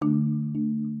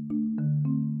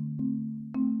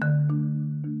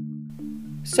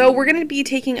So we're going to be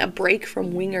taking a break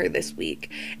from Winger this week,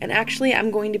 and actually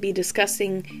I'm going to be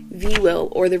discussing VWIL,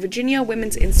 or the Virginia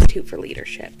Women's Institute for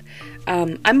Leadership.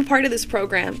 I'm a part of this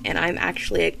program, and I'm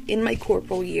actually in my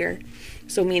corporal year,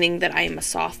 so meaning that I am a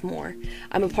sophomore.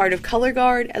 I'm a part of Color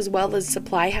Guard as well as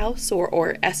Supply House, or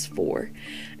S4,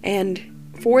 and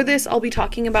for this, I'll be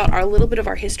talking about a little bit of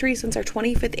our history since our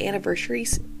 25th anniversary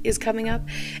is coming up,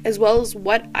 as well as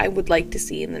what I would like to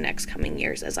see in the next coming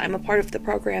years as I'm a part of the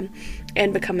program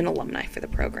and become an alumni for the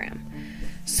program.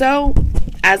 So,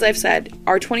 as I've said,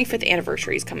 our 25th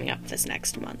anniversary is coming up this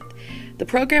next month. The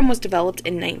program was developed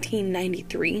in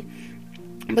 1993,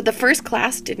 but the first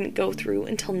class didn't go through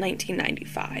until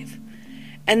 1995.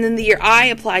 And then the year I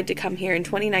applied to come here in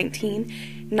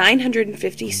 2019,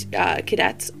 950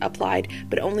 cadets applied,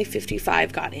 but only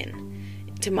 55 got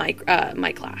in to my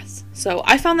class. So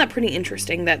I found that pretty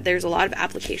interesting that there's a lot of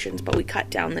applications, but we cut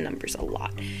down the numbers a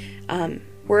lot.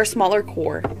 We're a smaller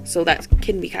corps, so that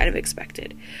can be kind of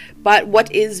expected. But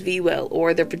what is VWIL,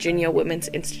 or the Virginia Women's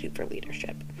Institute for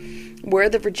Leadership? We're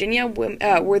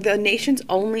the nation's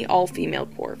only all-female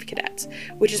corps of cadets,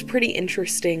 which is pretty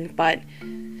interesting, but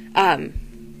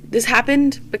this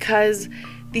happened because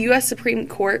the U.S. Supreme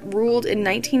Court ruled in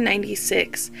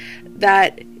 1996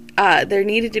 that there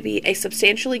needed to be a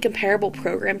substantially comparable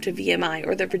program to VMI,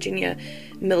 or the Virginia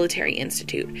Military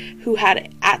Institute, who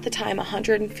had at the time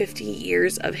 150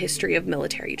 years of history of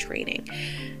military training.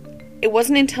 It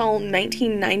wasn't until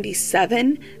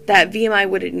 1997 that VMI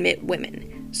would admit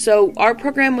women. So our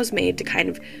program was made to kind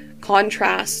of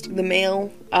contrast the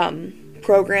male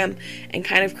program and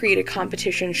kind of create a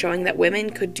competition showing that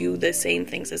women could do the same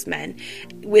things as men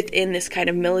within this kind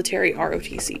of military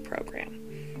ROTC program.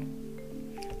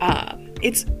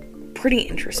 It's pretty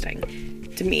interesting,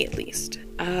 to me at least.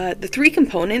 The three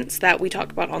components that we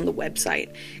talk about on the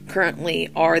website currently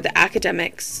are the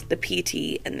academics, the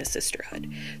PT, and the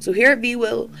sisterhood. So here at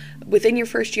VWIL, within your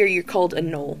first year, you're called a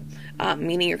null,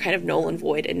 meaning you're kind of null and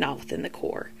void and not within the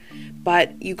core.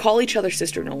 But you call each other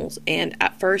sister nulls, and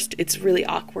at first it's really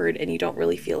awkward and you don't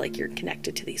really feel like you're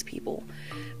connected to these people.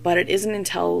 But it isn't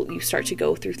until you start to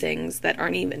go through things that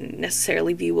aren't even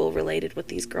necessarily VWIL related with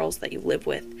these girls that you live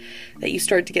with that you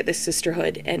start to get this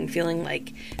sisterhood and feeling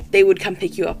like they would come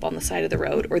pick you up on the side of the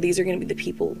road, or these are going to be the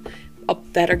people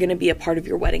that are going to be a part of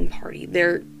your wedding party.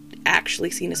 They're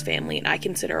actually seen as family, and I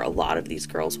consider a lot of these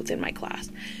girls within my class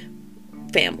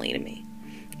family to me.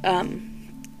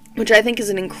 Which I think is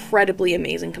an incredibly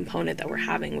amazing component that we're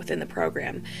having within the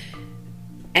program.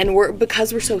 And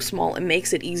because we're so small, it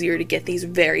makes it easier to get these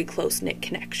very close-knit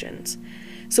connections.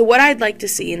 So what I'd like to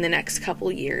see in the next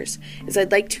couple years is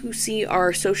I'd like to see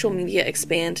our social media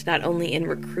expand not only in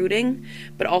recruiting,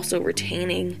 but also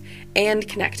retaining and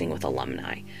connecting with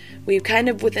alumni. We've kind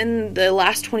of, within the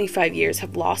last 25 years,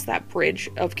 have lost that bridge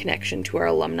of connection to our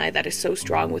alumni that is so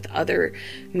strong with other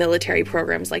military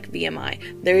programs like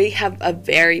VMI. They have a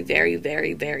very, very,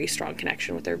 very, very strong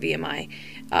connection with their VMI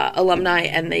alumni,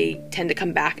 and they tend to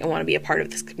come back and want to be a part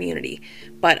of this community.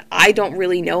 But I don't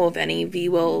really know of any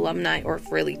VWIL alumni or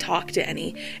really talk to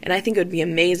any, and I think it would be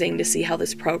amazing to see how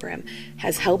this program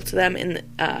has helped them in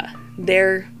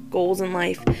their goals in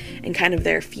life and kind of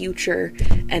their future,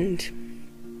 and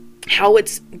how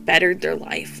it's bettered their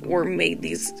life or made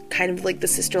these kind of like the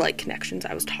sister-like connections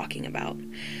I was talking about.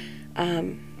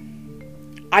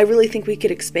 I really think we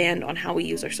could expand on how we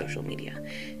use our social media,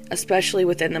 especially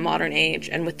within the modern age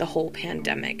and with the whole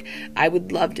pandemic. I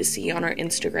would love to see on our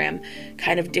Instagram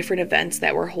kind of different events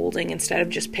that we're holding instead of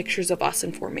just pictures of us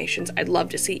in formations. I'd love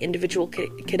to see individual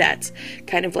cadets,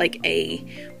 kind of like a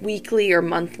weekly or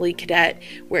monthly cadet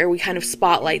where we kind of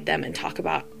spotlight them and talk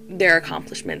about their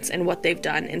accomplishments and what they've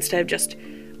done instead of just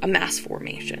a mass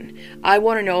formation. I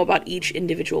want to know about each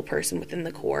individual person within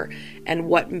the Corps and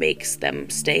what makes them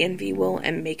stay in VWIL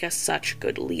and make us such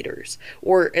good leaders,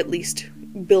 or at least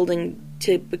building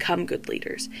to become good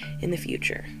leaders in the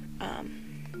future.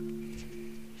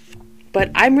 But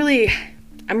I'm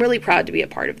really proud to be a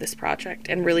part of this project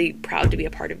and really proud to be a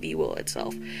part of VWIL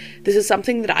itself. This is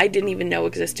something that I didn't even know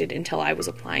existed until I was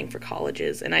applying for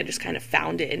colleges, and I just kind of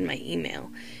found it in my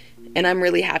email. And I'm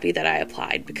really happy that I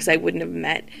applied, because I wouldn't have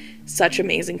met such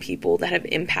amazing people that have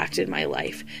impacted my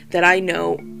life that I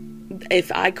know if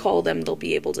I call them, they'll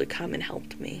be able to come and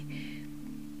help me.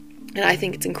 And I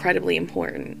think it's incredibly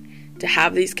important to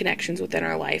have these connections within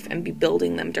our life and be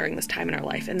building them during this time in our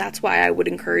life. And that's why I would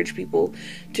encourage people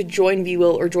to join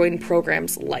VWIL or join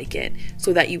programs like it,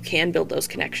 so that you can build those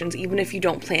connections, even if you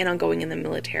don't plan on going in the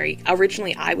military.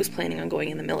 Originally, I was planning on going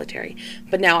in the military,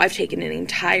 but now I've taken an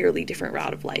entirely different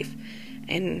route of life.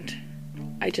 And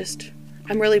I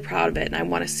I'm really proud of it, and I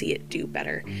want to see it do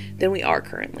better than we are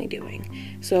currently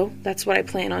doing. So that's what I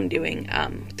plan on doing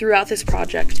throughout this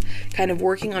project, kind of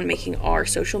working on making our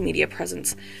social media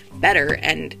presence better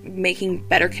and making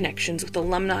better connections with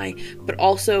alumni, but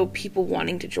also people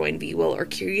wanting to join VWIL or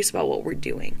curious about what we're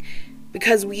doing.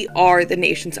 Because we are the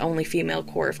nation's only female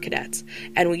Corps of Cadets,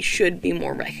 and we should be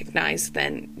more recognized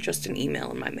than just an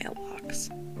email in my mailbox.